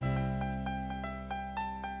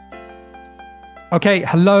Okay,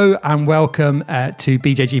 hello and welcome to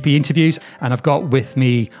BJGP Interviews. And I've got with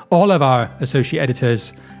me all of our associate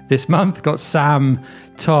editors this month. Got Sam,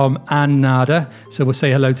 Tom and Nada. So we'll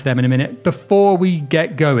say hello to them in a minute. Before we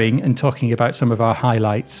get going and talking about some of our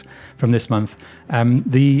highlights from this month,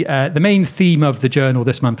 the main theme of the journal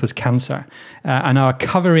this month was cancer. And our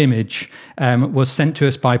cover image was sent to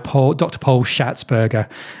us by Dr. Paul Schatzberger.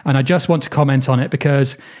 And I just want to comment on it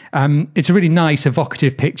because it's a really nice,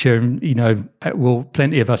 evocative picture. And, you know,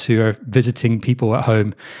 plenty of us who are visiting people at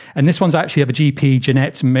home. And this one's actually of a GP,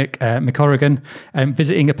 Jeanette McCorrigan,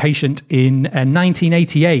 visiting a patient in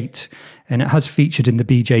 1988. And it has featured in the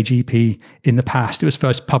BJGP in the past. It was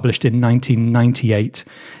first published in 1998.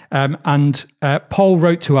 And Paul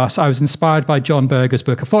wrote to us, I was inspired by John Berger's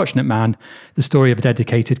book, A Fortunate Man, the story of a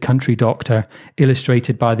dedicated country doctor,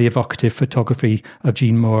 illustrated by the evocative photography of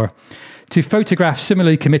Jean Moore, to photograph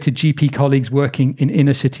similarly committed GP colleagues working in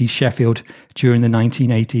inner city Sheffield during the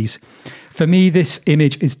 1980s. For me, this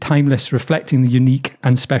image is timeless, reflecting the unique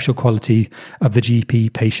and special quality of the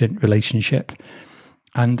GP-patient relationship.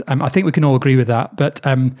 And I think we can all agree with that. But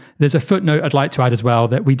there's a footnote I'd like to add as well,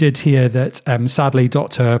 that we did hear that sadly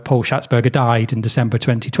Dr. Paul Schatzberger died in December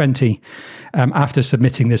 2020 after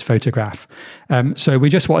submitting this photograph. So we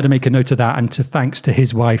just wanted to make a note of that, and to thanks to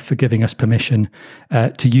his wife for giving us permission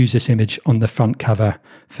to use this image on the front cover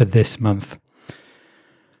for this month.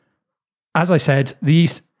 As I said,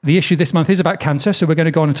 the issue this month is about cancer, so we're going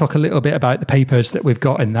to go on and talk a little bit about the papers that we've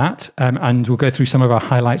got in that, and we'll go through some of our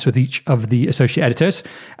highlights with each of the associate editors.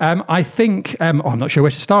 I think, I'm not sure where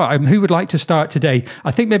to start. Who would like to start today?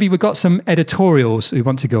 I think maybe we've got some editorials we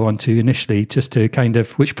want to go on to initially, just to kind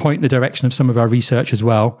of which point in the direction of some of our research as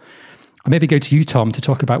well. I'll maybe go to you, Tom, to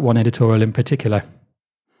talk about one editorial in particular.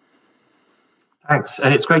 Thanks,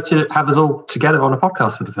 and it's great to have us all together on a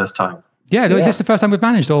podcast for the first time. Yeah, is this the first time we've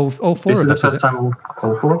managed all four of us? This is the first time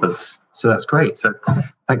all four of us. So that's great. So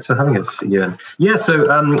thanks for having us, Ewan. Yeah,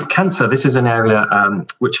 so cancer, this is an area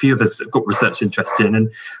which few of us have got research interest in.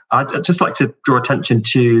 And I'd just like to draw attention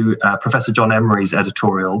to Professor John Emery's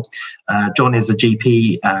editorial. John is a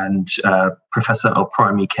GP and Professor of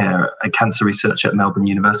Primary Care and Cancer Research at Melbourne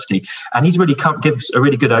University. And he's really gives a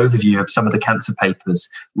really good overview of some of the cancer papers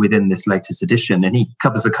within this latest edition. And he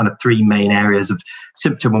covers the kind of three main areas of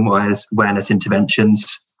symptom awareness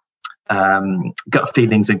interventions, gut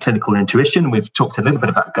feelings and clinical intuition. We've talked a little bit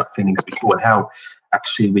about gut feelings before and how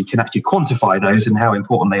actually we can actually quantify those and how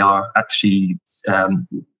important they are actually,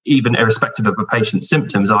 even irrespective of a patient's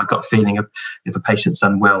symptoms. Our gut feeling of if a patient's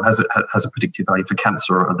unwell has a predictive value for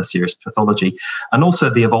cancer or other serious pathology. And also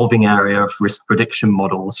the evolving area of risk prediction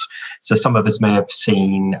models. So some of us may have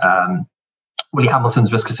seen Willie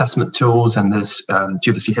Hamilton's risk assessment tools, and there's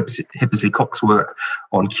Julie Hippisley Cox work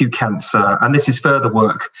on Q cancer. And this is further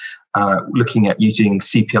work looking at using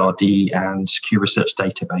CPRD and Q Research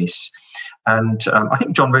database. And I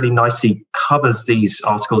think John really nicely covers these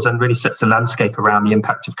articles and really sets the landscape around the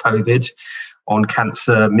impact of COVID on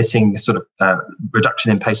cancer, missing sort of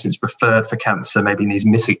reduction in patients referred for cancer, maybe in these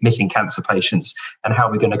missing cancer patients, and how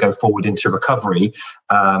we're going to go forward into recovery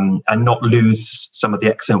and not lose some of the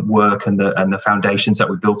excellent work and the foundations that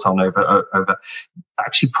we built on over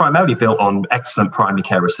actually primarily built on excellent primary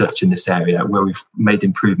care research in this area, where we've made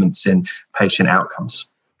improvements in patient outcomes.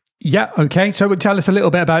 Yeah, okay. So tell us a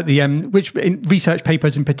little bit about the which research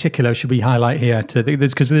papers in particular should we highlight here?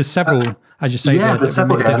 Because there's several, as you say. Yeah, there's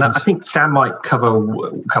several here, and I think Sam might cover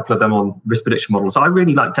a couple of them on risk prediction models. I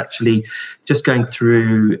really liked actually just going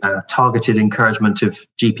through targeted encouragement of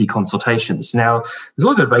GP consultations. Now, there's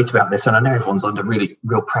always a debate about this, and I know everyone's under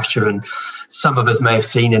real pressure, and some of us may have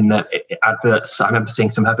seen in the adverts. I remember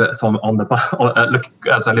seeing some adverts on the look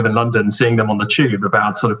as I live in London, seeing them on the tube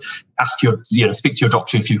about sort of speak to your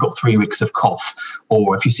doctor if you've got 3 weeks of cough,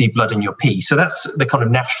 or if you see blood in your pee. So that's the kind of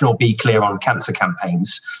national Be Clear on Cancer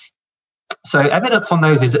campaigns. So evidence on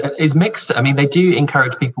those is mixed. I mean, they do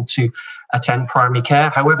encourage people to attend primary care.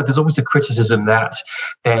 However, there's always a criticism that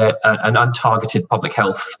they're an untargeted public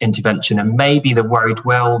health intervention, and maybe they're worried,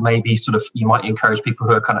 well, maybe sort of you might encourage people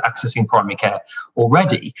who are kind of accessing primary care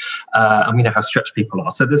already. And we know how stretched people are.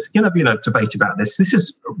 So there's going to be a debate about this.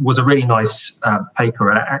 This was a really nice paper,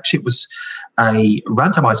 and actually it was a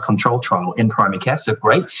randomized control trial in primary care. So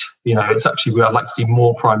great. It's actually, I'd like to see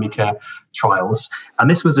more primary care trials. And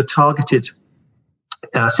this was a targeted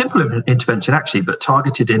simple intervention actually, but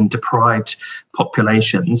targeted in deprived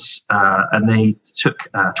populations. And they took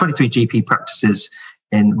 23 GP practices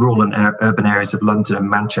in rural and urban areas of London and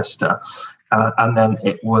Manchester. And then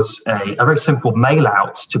it was a very simple mail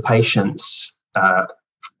out to patients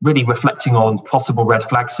really reflecting on possible red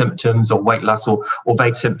flag symptoms or weight loss or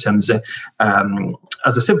vague symptoms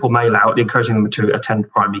as a simple mail out, encouraging them to attend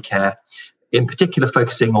primary care, in particular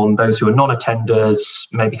focusing on those who are non-attenders,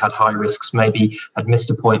 maybe had high risks, maybe had missed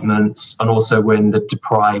appointments, and also were in the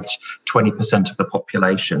deprived 20% of the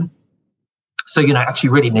population. So, actually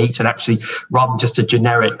really neat, and actually rather than just a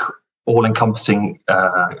generic, all-encompassing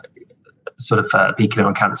Beacon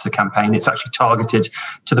on Cancer campaign, it's actually targeted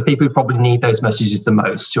to the people who probably need those messages the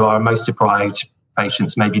most, who are most deprived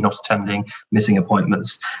patients, maybe not attending, missing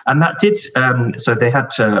appointments. And that did, so they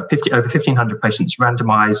had over 1,500 patients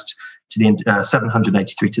randomized to the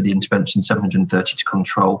 783 to the intervention, 730 to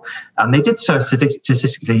control. And they did so a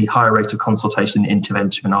statistically higher rate of consultation in the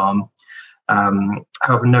intervention arm.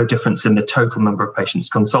 However, no difference in the total number of patients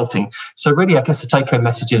consulting. So really, I guess the take-home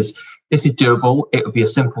message is this is doable. It would be a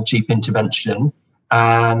simple, cheap intervention.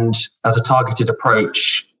 And as a targeted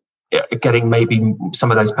approach, getting maybe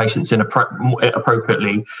some of those patients in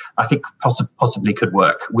appropriately, I think possibly could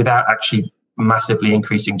work without actually massively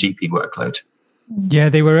increasing GP workload. Yeah,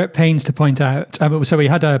 they were at pains to point out. So we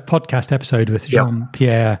had a podcast episode with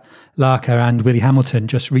Jean-Pierre Larcher and Willie Hamilton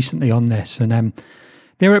just recently on this. And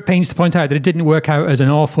they were at pains to point out that it didn't work out as an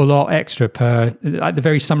awful lot extra per. At the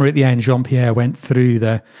very summary at the end, Jean-Pierre went through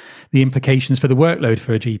the implications for the workload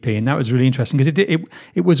for a GP, and that was really interesting because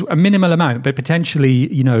it was a minimal amount, but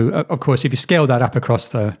potentially, of course, if you scale that up across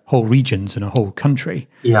the whole regions and a whole country,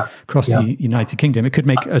 across the United Kingdom, it could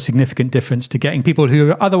make a significant difference to getting people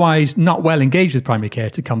who are otherwise not well engaged with primary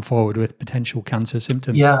care to come forward with potential cancer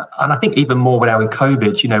symptoms. Yeah, and I think even more now with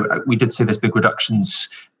COVID, we did see those big reductions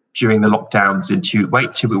during the lockdowns into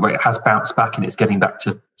weight it has bounced back and it's getting back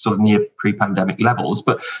to sort of near pre-pandemic levels.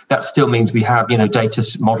 But that still means we have,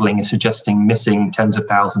 data modeling is suggesting missing tens of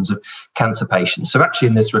thousands of cancer patients. So actually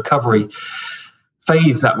in this recovery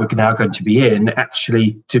phase that we're now going to be in,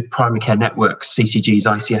 actually to primary care networks, CCGs,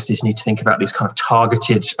 ICSs need to think about this kind of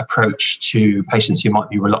targeted approach to patients who might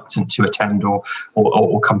be reluctant to attend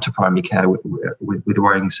or come to primary care with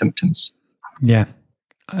worrying symptoms. Yeah.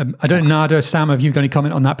 I don't know, Nada, Sam, have you got any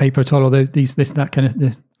comment on that paper at all, or that kind of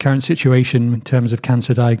the current situation in terms of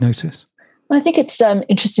cancer diagnosis? Well, I think it's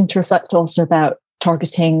interesting to reflect also about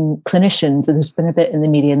targeting clinicians. And there's been a bit in the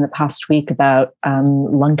media in the past week about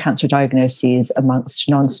lung cancer diagnoses amongst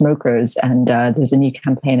non-smokers. And there's a new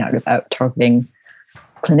campaign out about targeting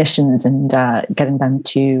clinicians and getting them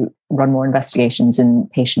to run more investigations in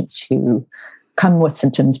patients who come with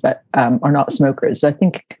symptoms but are not smokers. So I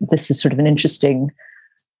think this is sort of an interesting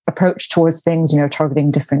approach towards things, targeting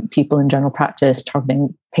different people in general practice,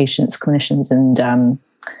 targeting patients, clinicians. And,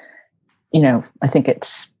 I think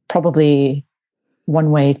it's probably one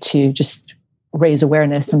way to just raise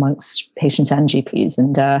awareness amongst patients and GPs.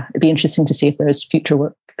 And it'd be interesting to see if there's future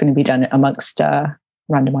work going to be done amongst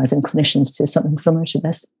randomizing clinicians to something similar to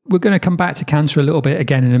this. We're going to come back to cancer a little bit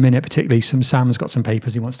again in a minute, particularly Sam's got some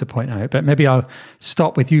papers he wants to point out, but maybe I'll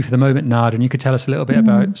stop with you for the moment, Nada, and you could tell us a little bit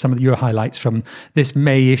about some of your highlights from this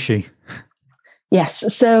May issue.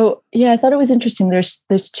 Yes. So, I thought it was interesting.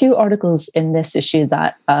 There's two articles in this issue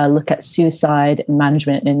that look at suicide and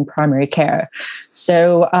management in primary care.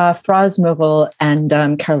 So Fraz Mogul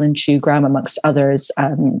and Carolyn Chu Graham, amongst others,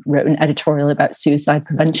 wrote an editorial about suicide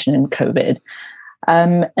prevention in COVID.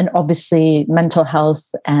 And obviously, mental health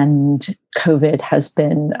and COVID has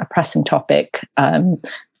been a pressing topic.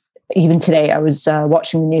 Even today, I was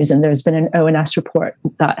watching the news, and there's been an ONS report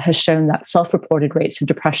that has shown that self-reported rates of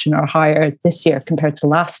depression are higher this year compared to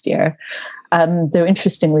last year. Though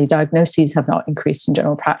interestingly, diagnoses have not increased in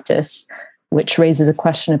general practice, which raises a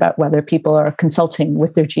question about whether people are consulting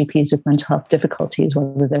with their GPs with mental health difficulties,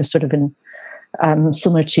 whether they're sort of in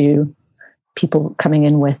similar to people coming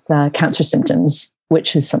in with cancer symptoms,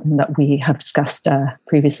 which is something that we have discussed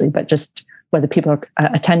previously, but just whether people are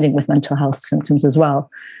attending with mental health symptoms as well.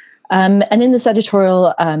 And in this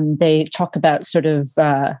editorial, they talk about sort of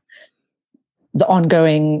the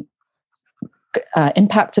ongoing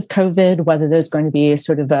impact of COVID, whether there's going to be a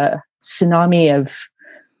sort of a tsunami of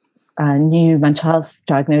new mental health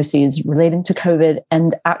diagnoses relating to COVID,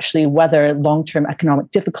 and actually whether long-term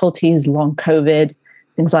economic difficulties, long COVID,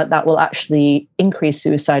 things like that will actually increase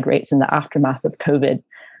suicide rates in the aftermath of COVID.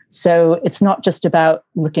 So it's not just about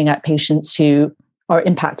looking at patients who are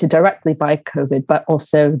impacted directly by COVID, but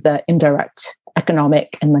also the indirect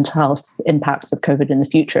economic and mental health impacts of COVID in the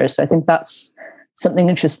future. So I think that's something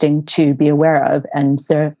interesting to be aware of. And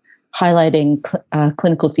they're highlighting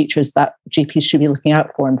clinical features that GPs should be looking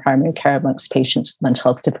out for in primary care amongst patients with mental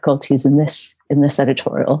health difficulties in this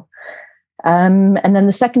editorial. And then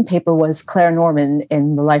the second paper was Claire Norman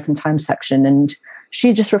in the Life and Time section. And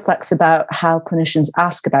she just reflects about how clinicians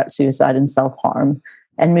ask about suicide and self-harm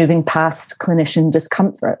and moving past clinician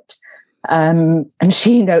discomfort. And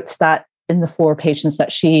she notes that in the 4 patients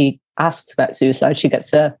that she asks about suicide, she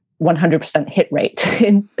gets a 100% hit rate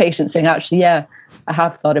in patients saying, actually, yeah, I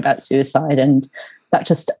have thought about suicide. And that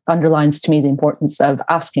just underlines to me the importance of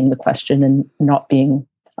asking the question and not being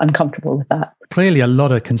uncomfortable with that. Clearly a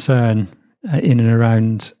lot of concern in and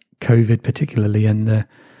around COVID particularly, and the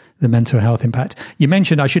mental health impact.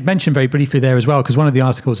 I should mention very briefly there as well, because one of the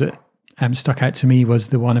articles that stuck out to me was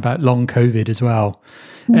the one about long COVID as well.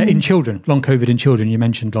 In children, long COVID in children. You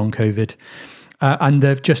mentioned long COVID. And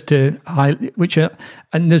there's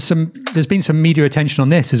been some media attention on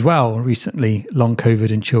this as well recently, long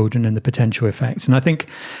COVID in children and the potential effects. And I think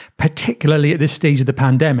particularly at this stage of the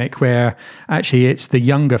pandemic, where actually it's the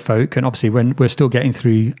younger folk, and obviously when we're still getting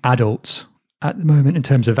through adults at the moment in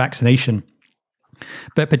terms of vaccination,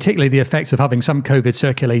 but particularly the effects of having some COVID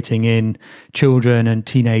circulating in children and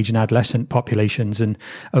teenage and adolescent populations. And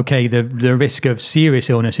okay, the risk of serious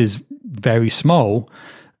illness is very small,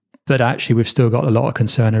 but actually we've still got a lot of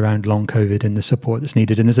concern around long COVID and the support that's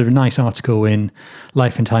needed. And there's a nice article in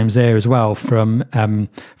Life and Times there as well from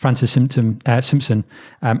Frances Simpson,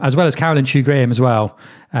 as well as Carolyn Chu Graham as well,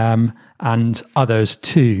 and others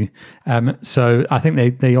too. So I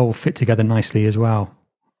think they all fit together nicely as well.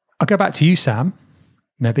 I'll go back to you, Sam,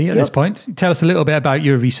 maybe at this point. Tell us a little bit about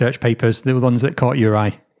your research papers, the ones that caught your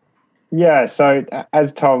eye. Yeah, so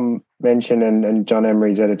as Tom mentioned and John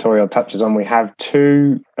Emery's editorial touches on, we have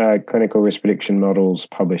 2 clinical risk prediction models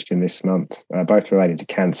published in this month, both related to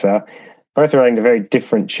cancer, both relating to very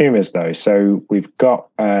different tumours though. So we've got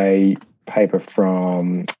a paper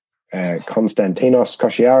from Konstantinos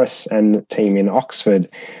Kosciaris and the team in Oxford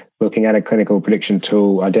looking at a clinical prediction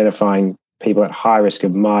tool identifying people at high risk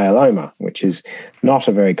of myeloma, which is not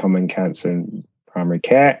a very common cancer in primary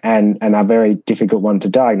care and a very difficult one to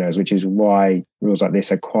diagnose, which is why rules like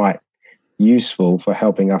this are quite useful for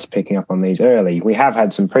helping us picking up on these early. We have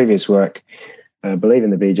had some previous work, I believe in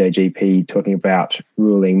the BJGP, talking about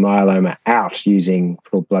ruling myeloma out using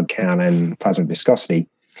full blood count and plasma viscosity.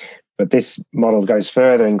 But this model goes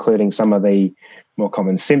further, including some of the more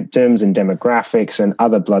common symptoms and demographics and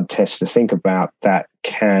other blood tests to think about that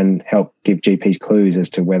can help give GPs clues as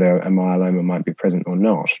to whether a myeloma might be present or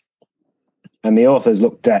not. And the authors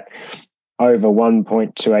looked at over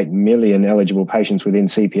 1.28 million eligible patients within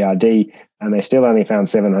CPRD, and they still only found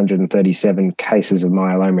 737 cases of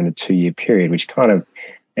myeloma in a 2-year period, which kind of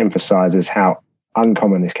emphasizes how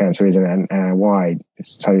uncommon this cancer is and why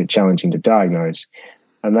it's so challenging to diagnose.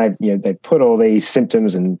 And they put all these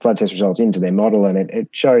symptoms and blood test results into their model, and it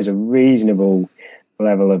shows a reasonable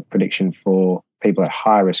level of prediction for people at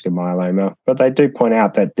high risk of myeloma. But they do point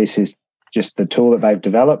out that this is just the tool that they've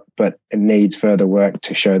developed, but it needs further work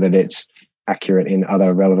to show that it's accurate in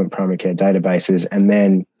other relevant primary care databases, and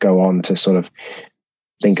then go on to sort of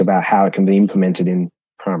think about how it can be implemented in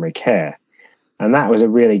primary care. And that was a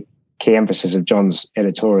really key emphasis of John's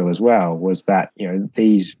editorial as well, was that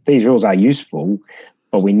these rules are useful,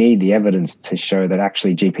 but we need the evidence to show that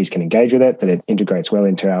actually GPs can engage with it, that it integrates well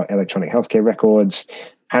into our electronic healthcare records,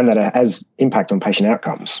 and that it has impact on patient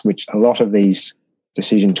outcomes, which a lot of these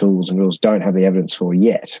decision tools and rules don't have the evidence for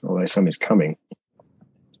yet, although some is coming.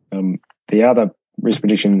 The other risk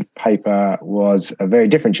prediction paper was a very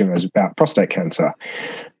different tumor. It was about prostate cancer,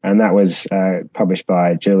 and that was published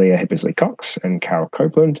by Julia Hippersley-Cox and Carol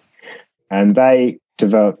Copeland, and they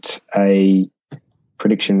developed a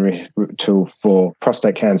prediction tool for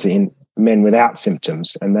prostate cancer in men without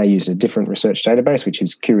symptoms, and they used a different research database, which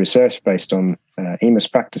is Q Research, based on EMIS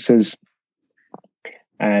practices.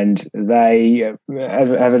 And they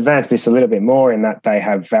have advanced this a little bit more in that they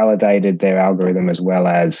have validated their algorithm as well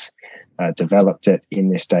as developed it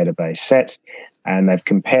in this database set. And they've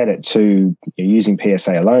compared it to using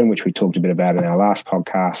PSA alone, which we talked a bit about in our last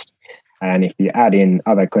podcast. And if you add in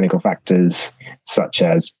other clinical factors such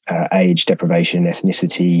as age, deprivation,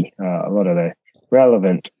 ethnicity, a lot of the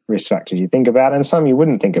relevant risk factors you think about, and some you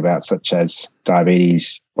wouldn't think about, such as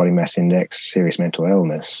diabetes, body mass index, serious mental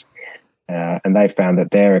illness. And they found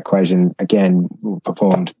that their equation, again,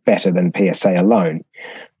 performed better than PSA alone.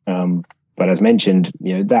 But as mentioned,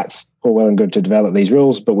 that's all well and good to develop these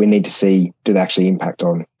rules, but we need to see, do they actually impact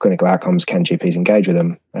on clinical outcomes? Can GPs engage with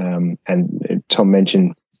them? And Tom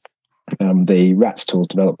mentioned the RATS tools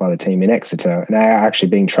developed by the team in Exeter, and they are actually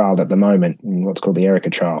being trialled at the moment in what's called the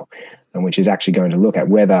ERICA trial, and which is actually going to look at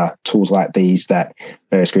whether tools like these that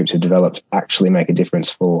various groups have developed actually make a difference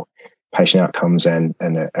for patient outcomes and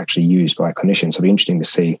are actually used by clinicians. So it'll be interesting to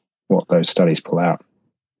see what those studies pull out.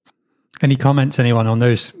 Any comments, anyone, on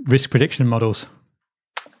those risk prediction models?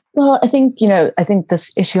 Well, I think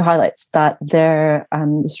this issue highlights that there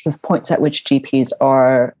sort of points at which GPs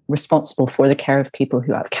are responsible for the care of people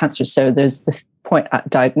who have cancer. So there's the point at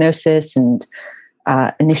diagnosis and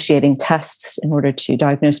initiating tests in order to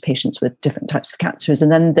diagnose patients with different types of cancers.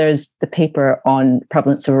 And then there's the paper on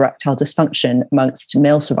prevalence of erectile dysfunction amongst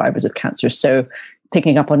male survivors of cancer. So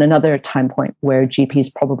picking up on another time point where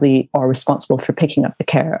GPs probably are responsible for picking up the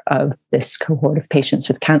care of this cohort of patients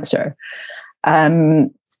with cancer.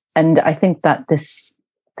 And I think that this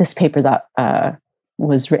paper that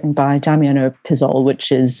was written by Damiano Pizzol,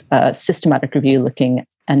 which is a systematic review looking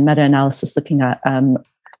and meta-analysis looking at,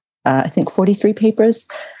 I think 43 papers,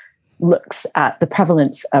 looks at the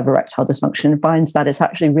prevalence of erectile dysfunction and finds that it's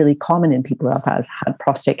actually really common in people who have had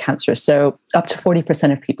prostate cancer. So up to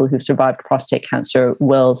 40% of people who've survived prostate cancer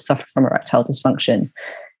will suffer from erectile dysfunction.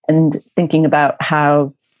 And thinking about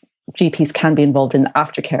how GPs can be involved in the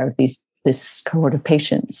aftercare of this cohort of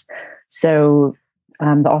patients. So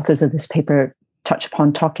the authors of this paper touch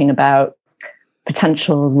upon talking about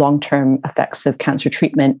potential long-term effects of cancer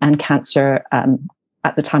treatment and cancer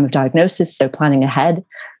at the time of diagnosis, so planning ahead,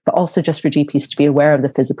 but also just for GPs to be aware of the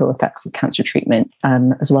physical effects of cancer treatment,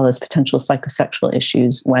 as well as potential psychosexual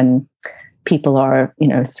issues when people are,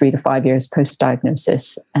 3 to 5 years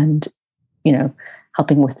post-diagnosis, and,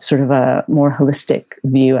 helping with sort of a more holistic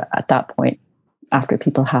view at that point after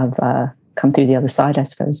people have come through the other side, I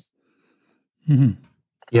suppose. Mm-hmm.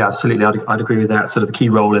 Yeah, absolutely. I'd agree with that. Sort of key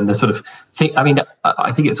role in the sort of thing. I mean,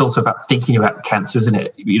 I think it's also about thinking about cancer, isn't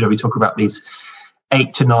it? We talk about these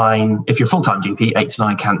 8 to 9, if you're full-time GP, 8 to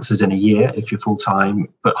 9 cancers in a year, if you're full-time,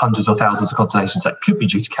 but hundreds or thousands of consultations that could be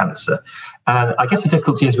due to cancer. And I guess the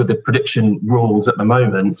difficulty is with the prediction rules at the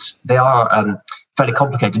moment, they are fairly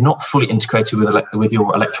complicated, not fully integrated with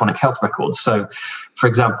your electronic health records. So, for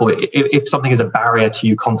example, if something is a barrier to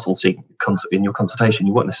you in your consultation,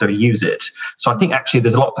 you won't necessarily use it. So I think actually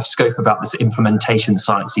there's a lot of scope about this implementation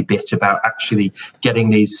sciencey bit about actually getting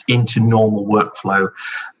these into normal workflow.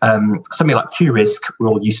 Something like QRisk, we're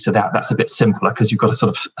all used to that. That's a bit simpler because you've got a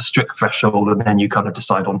sort of a strict threshold and then you kind of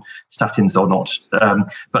decide on statins or not.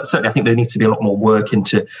 But certainly I think there needs to be a lot more work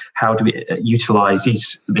into how do we utilize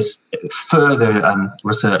this further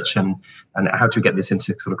research and how to get this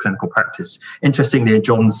into sort of clinical practice. Interestingly, in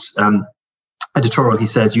John's editorial, he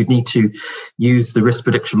says you'd need to use the risk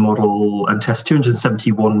prediction model and test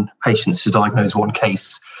 271 patients to diagnose one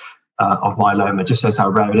case of myeloma. Just shows how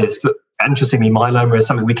rare it is. But interestingly, myeloma is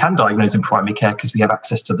something we can diagnose in primary care because we have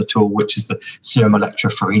access to the tool, which is the serum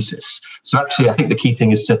electrophoresis. So actually, I think the key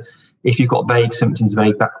thing is if you've got vague symptoms,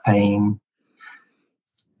 vague back pain,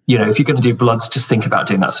 if you're going to do bloods, just think about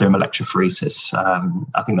doing that serum electrophoresis.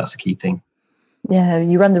 I think that's the key thing. Yeah,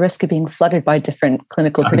 you run the risk of being flooded by different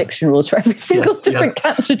clinical prediction rules for every single different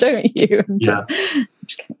cancer, don't you? Yeah.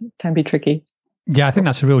 Which can be tricky. Yeah, I think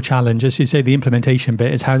that's a real challenge. As you say, the implementation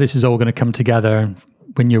bit is how this is all going to come together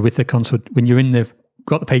when you're with when you're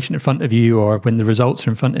got the patient in front of you, or when the results are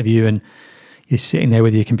in front of you and you're sitting there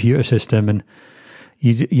with your computer system, and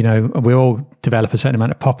we all develop a certain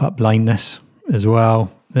amount of pop-up blindness as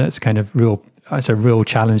well. That's kind of it's a real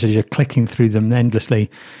challenge as you're clicking through them endlessly.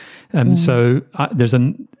 So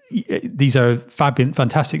these are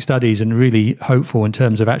fantastic studies and really hopeful in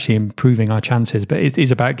terms of actually improving our chances. But it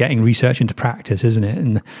is about getting research into practice, isn't it?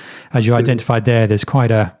 And as you identified there, there's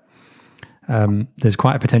quite a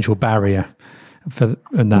potential barrier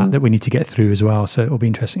that we need to get through as well. So it'll be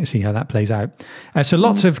interesting to see how that plays out. So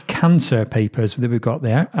lots of cancer papers that we've got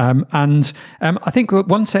there. And I think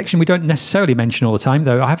one section we don't necessarily mention all the time,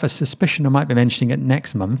 though I have a suspicion I might be mentioning it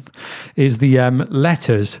next month, is the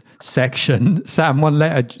letters section. Sam, one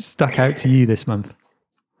letter stuck out to you this month.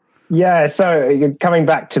 Yeah, so coming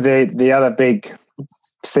back to the other big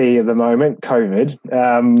C of the moment, COVID.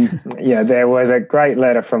 There was a great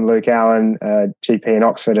letter from Luke Allen, GP in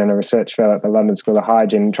Oxford and a research fellow at the London School of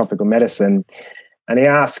Hygiene and Tropical Medicine. And he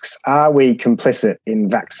asks, are we complicit in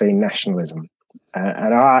vaccine nationalism?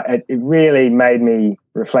 It really made me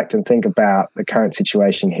reflect and think about the current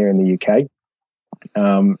situation here in the UK.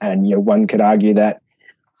 One could argue that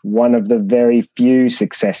one of the very few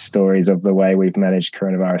success stories of the way we've managed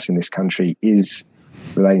coronavirus in this country is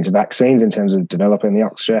relating to vaccines, in terms of developing the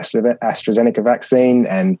AstraZeneca vaccine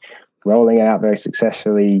and rolling it out very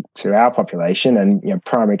successfully to our population. And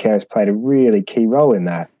primary care has played a really key role in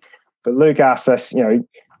that. But Luke asks us,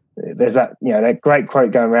 there's that great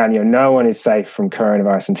quote going around, no one is safe from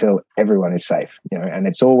coronavirus until everyone is safe. And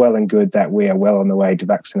it's all well and good that we are well on the way to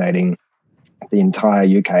vaccinating the entire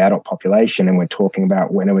UK adult population, and we're talking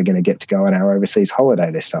about when are we going to get to go on our overseas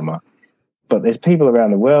holiday this summer. But there's people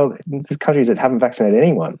around the world, there's countries that haven't vaccinated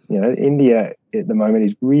anyone. India at the moment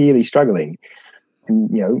is really struggling.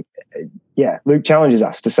 And, Luke challenges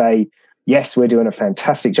us to say, yes, we're doing a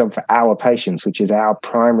fantastic job for our patients, which is our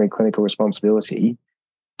primary clinical responsibility,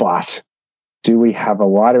 but do we have a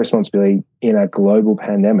wider responsibility in a global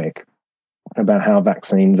pandemic about how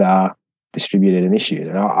vaccines are distributed and issued?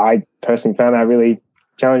 And I personally found that really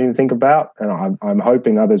challenging to think about, and I'm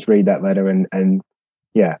hoping others read that letter and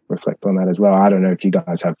reflect on that as well. I don't know if you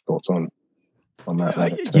guys have thoughts on that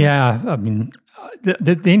letter too. Yeah, I mean,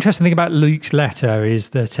 the interesting thing about Luke's letter is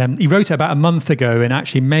that he wrote it about a month ago, and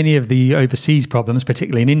actually many of the overseas problems,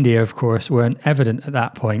 particularly in India, of course, weren't evident at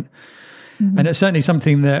that point. Mm-hmm. And it's certainly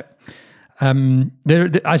something that,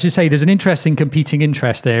 as you say, there's an interesting competing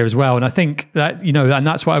interest there as well. And I think that, and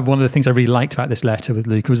that's one of the things I really liked about this letter with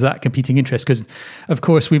Luke was that competing interest. Because, of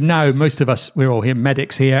course, most of us, we're all here,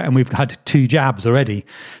 medics here, and we've had 2 jabs already.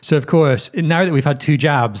 So, of course, now that we've had 2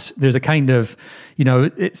 jabs, there's a kind of,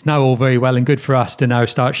 it's now all very well and good for us to now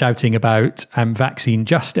start shouting about vaccine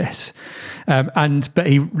justice. But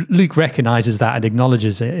Luke recognises that and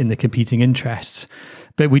acknowledges it in the competing interests.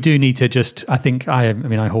 But we do need to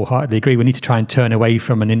I wholeheartedly agree. We need to try and turn away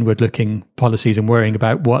from an inward-looking policies and worrying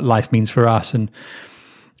about what life means for us. And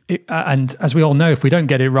as we all know, if we don't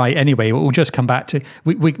get it right anyway, it will just come back to,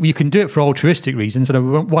 we can do it for altruistic reasons.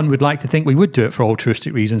 And one would like to think we would do it for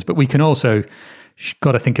altruistic reasons, but we can also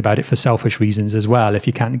got to think about it for selfish reasons as well if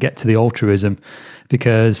you can't get to the altruism,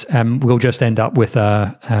 because we'll just end up with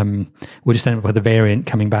a variant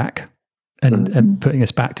coming back. And putting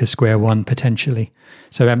us back to square one potentially.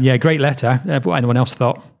 So great letter. What anyone else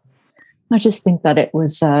thought? I just think that it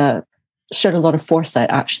was showed a lot of foresight,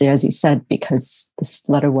 actually, as you said, because this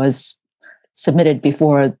letter was submitted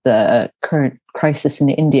before the current crisis in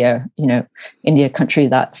India. India, a country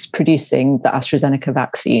that's producing the AstraZeneca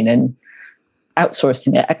vaccine and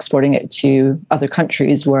outsourcing it, exporting it to other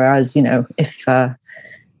countries. Whereas, if there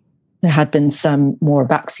had been some more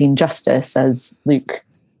vaccine justice, as Luke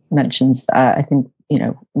mentions, I think,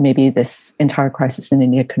 maybe this entire crisis in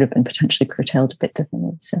India could have been potentially curtailed a bit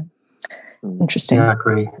differently. So interesting. Yeah, I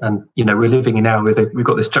agree. And, we're living in now we've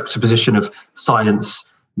got this juxtaposition of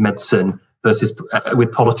science, medicine versus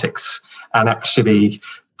with politics. And actually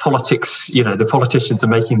politics, the politicians are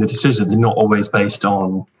making the decisions not always based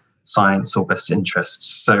on science or best interests.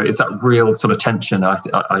 So it's that real sort of tension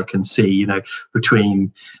I can see,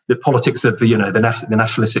 between the politics of the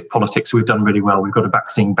nationalistic politics. We've done really well. We've got a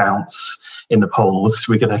vaccine bounce in the polls.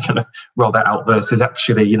 We're going to kind of roll that out versus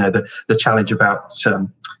actually, the challenge about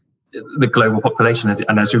the global population.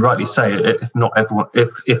 And as you rightly say, if not everyone,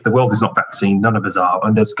 if the world is not vaccine, none of us are,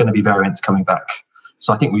 and there's going to be variants coming back.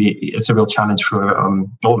 So I think it's a real challenge for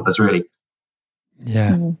all of us, really.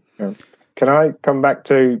 Yeah. Mm-hmm. Can I come back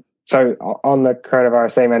to, so on the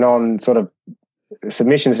coronavirus theme and on sort of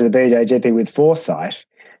submissions to the BJGP with foresight,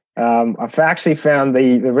 I've actually found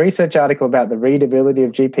the research article about the readability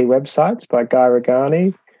of GP websites by Guy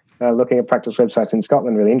Regani, looking at practice websites in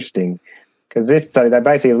Scotland, really interesting. Because this study, they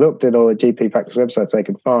basically looked at all the GP practice websites they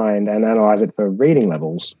could find and analysed it for reading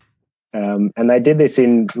levels. And they did this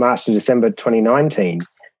in March to December 2019.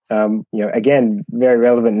 Again, very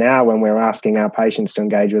relevant now when we're asking our patients to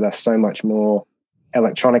engage with us so much more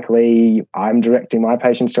electronically. I'm directing my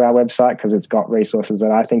patients to our website because it's got resources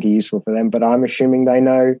that I think are useful for them, but I'm assuming they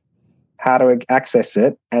know how to access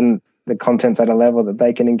it and the content's at a level that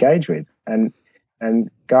they can engage with. And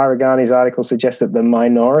Guy Regani's article suggests that the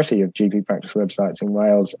minority of GP practice websites in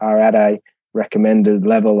Wales are at a recommended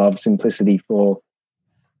level of simplicity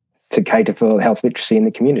to cater for health literacy in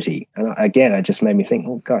the community. And again, it just made me think,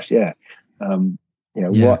 oh gosh, yeah.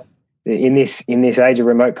 What in this age of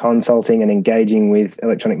remote consulting and engaging with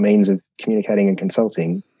electronic means of communicating and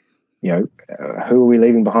consulting, who are we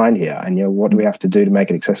leaving behind here? And what do we have to do to make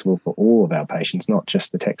it accessible for all of our patients, not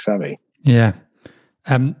just the tech savvy? Yeah.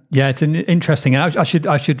 It's an interesting. I should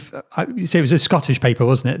say it was a Scottish paper,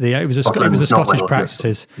 wasn't it? It was a Scottish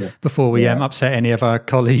practices before we upset any of our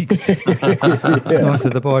colleagues north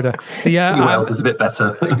of the border. Wales is a bit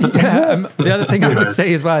better. The other thing I would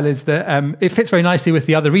say as well is that it fits very nicely with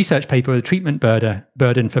the other research paper, the treatment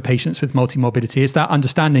burden for patients with multimorbidity. Is that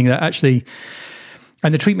understanding that actually.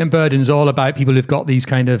 And the treatment burden is all about people who've got these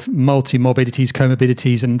kind of multi-morbidities,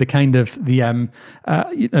 comorbidities, and the kind of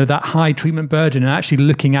that high treatment burden, and actually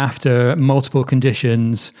looking after multiple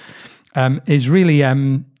conditions is really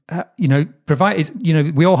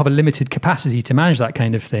provided. We all have a limited capacity to manage that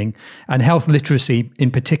kind of thing, and health literacy in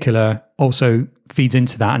particular also feeds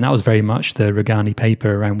into that. And that was very much the Regani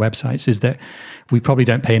paper around websites, is that we probably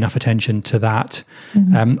don't pay enough attention to that,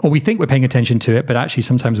 or we think we're paying attention to it, but actually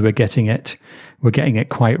sometimes we're getting it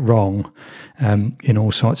quite wrong in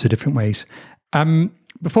all sorts of different ways.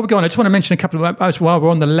 Before we go on, I just want to mention a couple of, while we're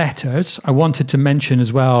on the letters, I wanted to mention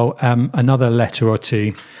as well another letter or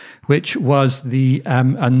two, which was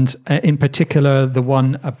and in particular, the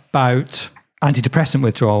one about antidepressant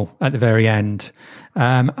withdrawal at the very end.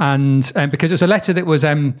 And because it was a letter that was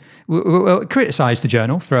criticised the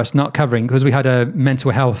journal for us not covering, because we had a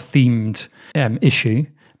mental health themed issue.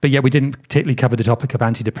 But yeah, we didn't particularly cover the topic of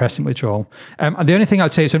antidepressant withdrawal. And the only thing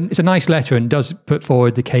I'd say is it's a nice letter and does put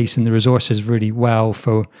forward the case and the resources really well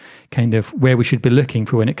for kind of where we should be looking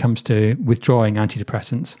for when it comes to withdrawing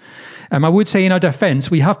antidepressants. I would say in our defense,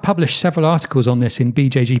 we have published several articles on this in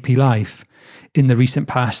BJGP Life in the recent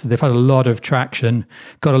past. They've had a lot of traction,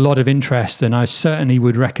 got a lot of interest, and I certainly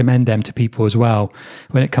would recommend them to people as well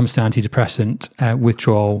when it comes to antidepressant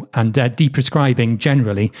withdrawal and deprescribing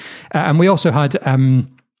generally. And we also had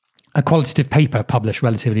a qualitative paper published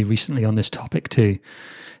relatively recently on this topic too.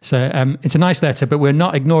 So it's a nice letter, but we're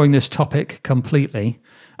not ignoring this topic completely.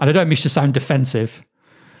 And I don't wish to sound defensive,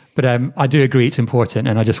 but I do agree it's important.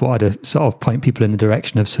 And I just wanted to sort of point people in the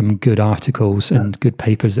direction of some good articles and good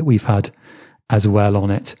papers that we've had as well on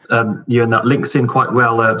it. Yeah, and that links in quite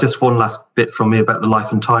well. Just one last bit from me about the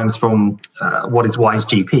Life and Times from What is Wise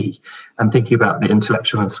GP, and thinking about the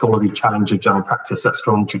intellectual and scholarly challenge of general practice. That's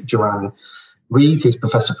from Joanne Reeve, who's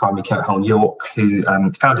Professor of Primary Care at Hull York, who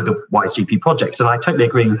founded the Wise GP project. And I totally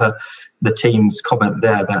agree with the team's comment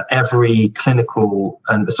there that every clinical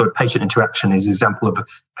and sort of patient interaction is an example of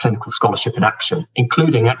clinical scholarship in action,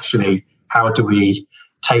 including actually how do we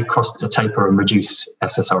take across the taper and reduce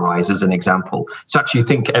SSRIs as an example. So actually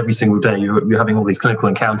think every single day you're having all these clinical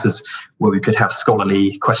encounters where we could have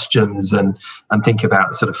scholarly questions and think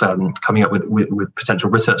about sort of coming up with potential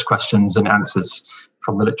research questions and answers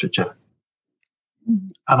from the literature.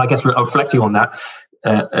 And I guess reflecting on that,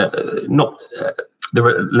 there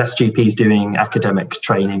are less GPs doing academic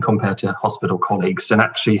training compared to hospital colleagues, and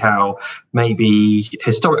actually how maybe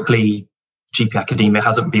historically GP academia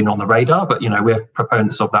hasn't been on the radar, but we're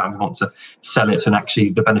proponents of that and we want to sell it, and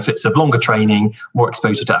actually the benefits of longer training, more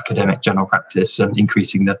exposure to academic general practice, and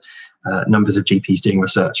increasing the numbers of GPs doing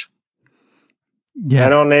research. Yeah,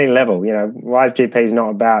 and on any level, Wise GP is not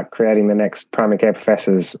about creating the next primary care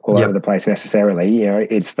professors all over the place necessarily.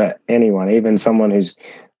 It's for anyone, even someone who's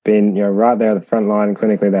been right there at the front line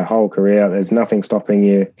clinically their whole career. There's nothing stopping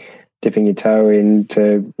you dipping your toe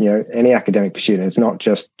into any academic pursuit. It's not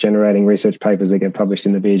just generating research papers that get published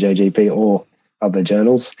in the BJGP or other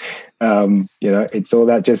journals. It's all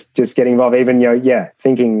that just getting involved. Even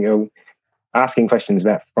thinking. Asking questions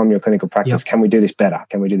about from your clinical practice, can we do this better?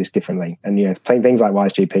 Can we do this differently? And things like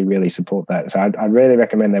Wise GP really support that. So I'd really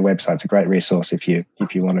recommend their website. It's a great resource if you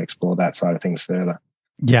want to explore that side of things further.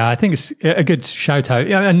 Yeah, I think it's a good shout out.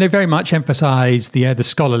 Yeah, and they very much emphasize the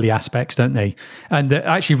scholarly aspects, don't they? And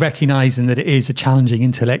actually recognizing that it is a challenging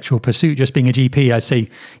intellectual pursuit. Just being a GP, I say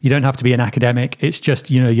you don't have to be an academic. It's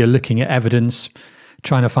just you're looking at evidence,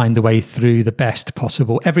 trying to find the way through the best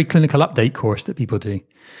possible. Every clinical update course that people do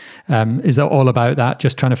is all about that,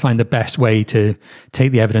 just trying to find the best way to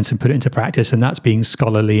take the evidence and put it into practice, and that's being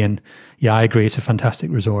scholarly. And yeah, I agree, it's a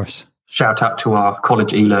fantastic resource. Shout out to our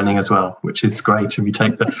college e-learning as well, which is great. And we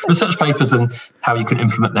take the research papers and how you can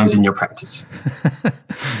implement those in your practice.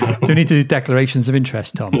 Do we need to do declarations of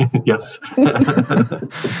interest, Tom? Yes.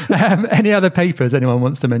 Any other papers anyone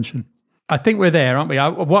wants to mention? I think we're there, aren't we?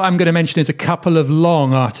 What I'm going to mention is a couple of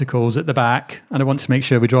long articles at the back, and I want to make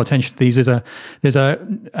sure we draw attention to these. There's a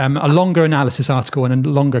longer analysis article and a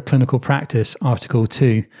longer clinical practice article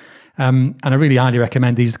too. And I really highly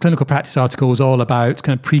recommend these. The clinical practice article is all about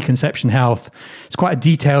kind of preconception health. It's quite a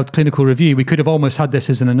detailed clinical review. We could have almost had this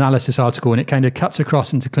as an analysis article, and it kind of cuts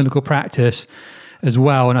across into clinical practice as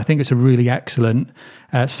well. And I think it's a really excellent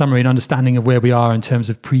summary and understanding of where we are in terms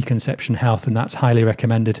of preconception health, and that's highly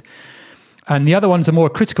recommended. And the other one's a more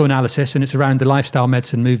critical analysis, and it's around the lifestyle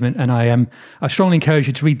medicine movement. And I strongly encourage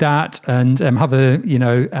you to read that and have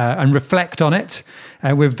and reflect on it.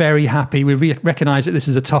 We're very happy. We recognise that this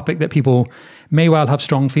is a topic that people may well have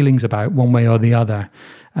strong feelings about, one way or the other.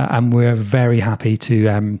 And we're very happy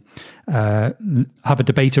to have a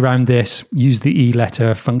debate around this. Use the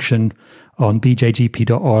e-letter function on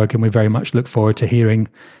bjgp.org, and we very much look forward to hearing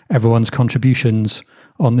everyone's contributions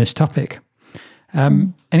on this topic.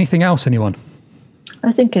 Anything else, anyone?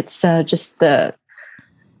 I think it's just the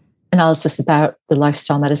analysis about the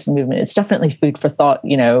lifestyle medicine movement. It's definitely food for thought,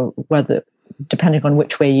 whether depending on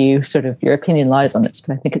which way you sort of your opinion lies on this.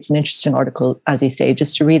 But I think it's an interesting article, as you say,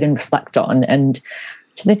 just to read and reflect on, and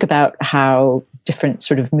to think about how different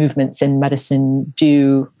sort of movements in medicine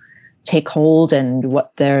do take hold and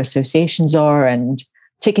what their associations are, and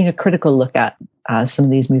taking a critical look at some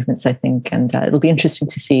of these movements, I think, and it'll be interesting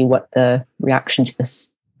to see what the reaction to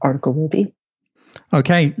this article will be.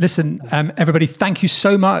 Okay, listen, everybody, thank you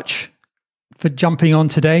so much for jumping on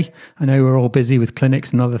today. I know we're all busy with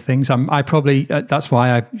clinics and other things. I probably, that's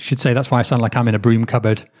why I sound like I'm in a broom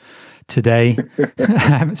cupboard today.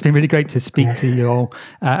 It's been really great to speak to you all,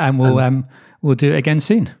 and we'll do it again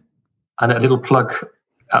soon. And a little plug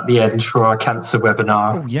at the end for our cancer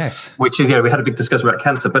webinar. Oh, yes. Which is, we had a big discussion about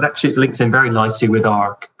cancer, but actually it links in very nicely with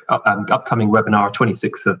our upcoming webinar,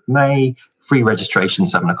 26th of May, free registration,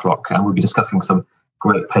 7:00, and we'll be discussing some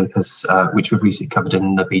great papers which we've recently covered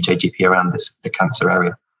in the BJGP around the cancer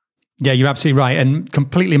area. Yeah, you're absolutely right, and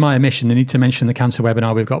completely my omission. I need to mention the cancer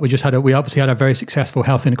webinar we've got. We obviously had a very successful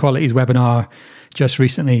health inequalities webinar just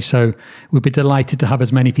recently, so we'd be delighted to have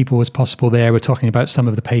as many people as possible there. We're talking about some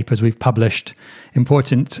of the papers we've published,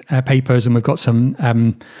 important papers, and we've got some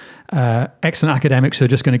excellent academics who are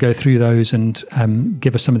just going to go through those and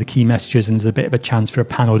give us some of the key messages, and there's a bit of a chance for a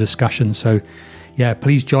panel discussion. So yeah,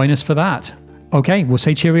 please join us for that. Okay, we'll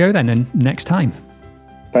say cheerio then, and next time.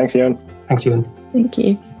 Thanks, Ewan. Thanks, Ewan. Thank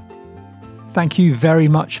you. Thank you very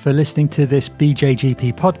much for listening to this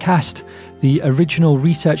BJGP podcast. The original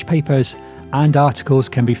research papers and articles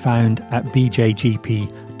can be found at bjgp.org.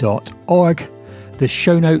 The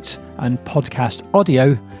show notes and podcast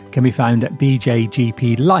audio can be found at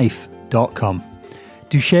bjgplife.com.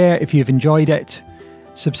 Do share if you've enjoyed it.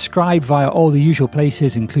 Subscribe via all the usual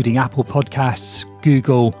places, including Apple Podcasts,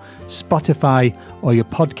 Google, Spotify, or your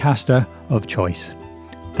podcaster of choice.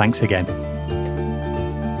 Thanks again.